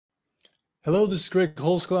Hello, this is Greg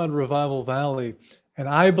Holsclaw in Revival Valley, and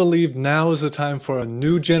I believe now is the time for a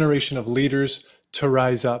new generation of leaders to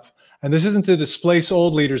rise up. And this isn't to displace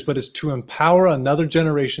old leaders, but it's to empower another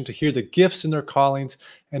generation to hear the gifts in their callings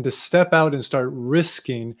and to step out and start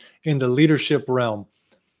risking in the leadership realm.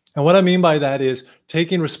 And what I mean by that is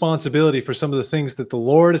taking responsibility for some of the things that the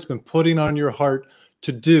Lord has been putting on your heart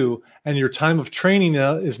to do. And your time of training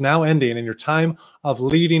is now ending, and your time of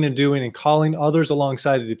leading and doing and calling others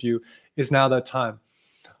alongside of you is now that time.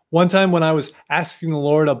 One time when I was asking the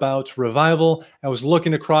Lord about revival, I was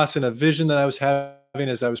looking across in a vision that I was having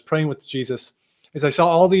as I was praying with Jesus, as I saw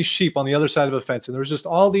all these sheep on the other side of a fence. And there was just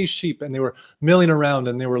all these sheep, and they were milling around,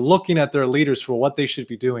 and they were looking at their leaders for what they should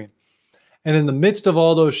be doing. And in the midst of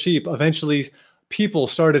all those sheep, eventually people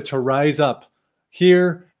started to rise up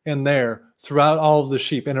here and there throughout all of the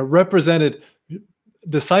sheep. And it represented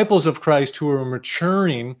disciples of Christ who were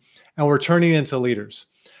maturing and were turning into leaders.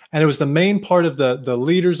 And it was the main part of the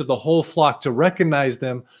leaders of the whole flock to recognize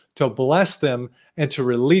them, to bless them, and to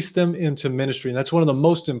release them into ministry. And that's one of the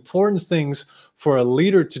most important things for a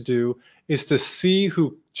leader to do, is to see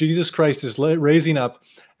who Jesus Christ is raising up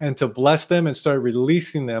and to bless them and start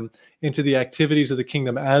releasing them into the activities of the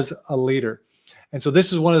kingdom as a leader. And so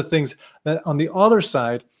this is one of the things that on the other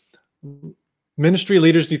side, ministry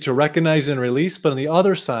leaders need to recognize and release. But on the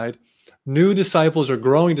other side, new disciples or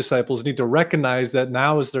growing disciples need to recognize that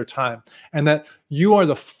now is their time, and that you are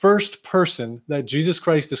the first person that Jesus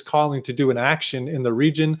Christ is calling to do an action in the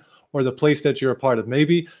region or the place that you're a part of.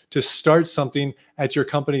 Maybe to start something at your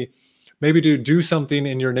company, maybe to do something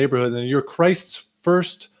in your neighborhood, and you're Christ's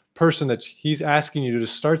first person that he's asking you to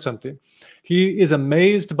start something. He is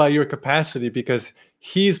amazed by your capacity because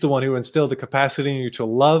he's the one who instilled the capacity in you to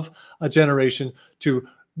love a generation, to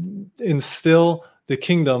instill the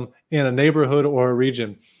kingdom in a neighborhood or a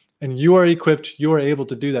region. And you are equipped, you are able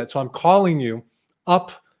to do that. So I'm calling you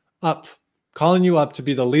up, calling you up to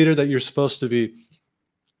be the leader that you're supposed to be.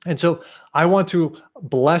 And so I want to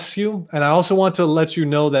bless you. And I also want to let you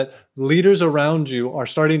know that leaders around you are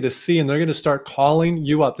starting to see, and they're going to start calling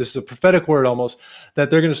you up. This is a prophetic word almost, that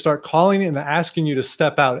they're going to start calling and asking you to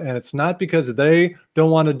step out. And it's not because they don't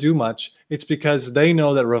want to do much. It's because they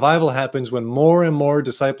know that revival happens when more and more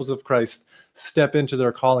disciples of Christ step into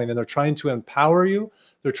their calling, and they're trying to empower you.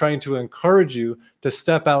 They're trying to encourage you to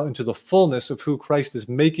step out into the fullness of who Christ is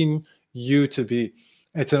making you to be.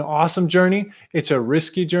 It's an awesome journey. It's a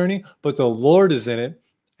risky journey, but the Lord is in it,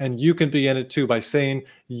 and you can be in it too by saying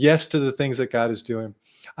yes to the things that God is doing.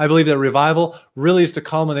 I believe that revival really is the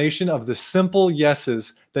culmination of the simple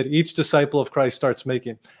yeses that each disciple of Christ starts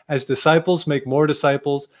making. As disciples make more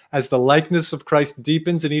disciples, as the likeness of Christ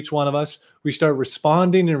deepens in each one of us, we start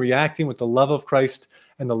responding and reacting with the love of Christ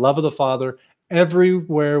and the love of the Father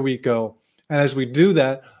everywhere we go. And as we do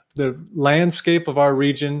that, the landscape of our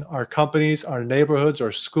region, our companies, our neighborhoods,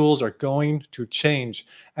 our schools are going to change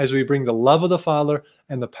as we bring the love of the Father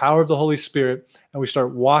and the power of the Holy Spirit, and we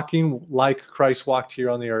start walking like Christ walked here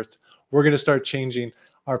on the earth. We're going to start changing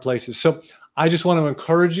our places. So I just want to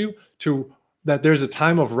encourage you that there's a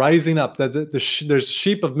time of rising up, that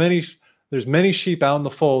there's many sheep out in the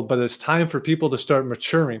fold, but it's time for people to start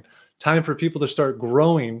maturing, time for people to start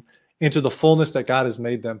growing into the fullness that God has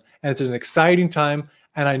made them. And it's an exciting time.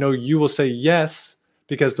 And I know you will say yes,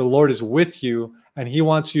 because the Lord is with you, and he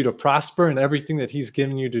wants you to prosper in everything that he's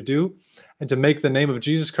given you to do, and to make the name of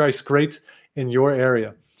Jesus Christ great in your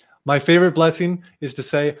area. My favorite blessing is to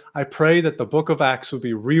say, I pray that the book of Acts would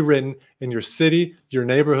be rewritten in your city, your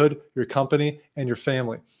neighborhood, your company, and your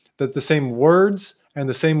family. That the same words and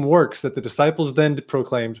the same works that the disciples then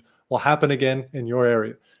proclaimed will happen again in your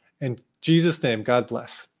area. In Jesus' name, God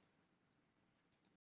bless.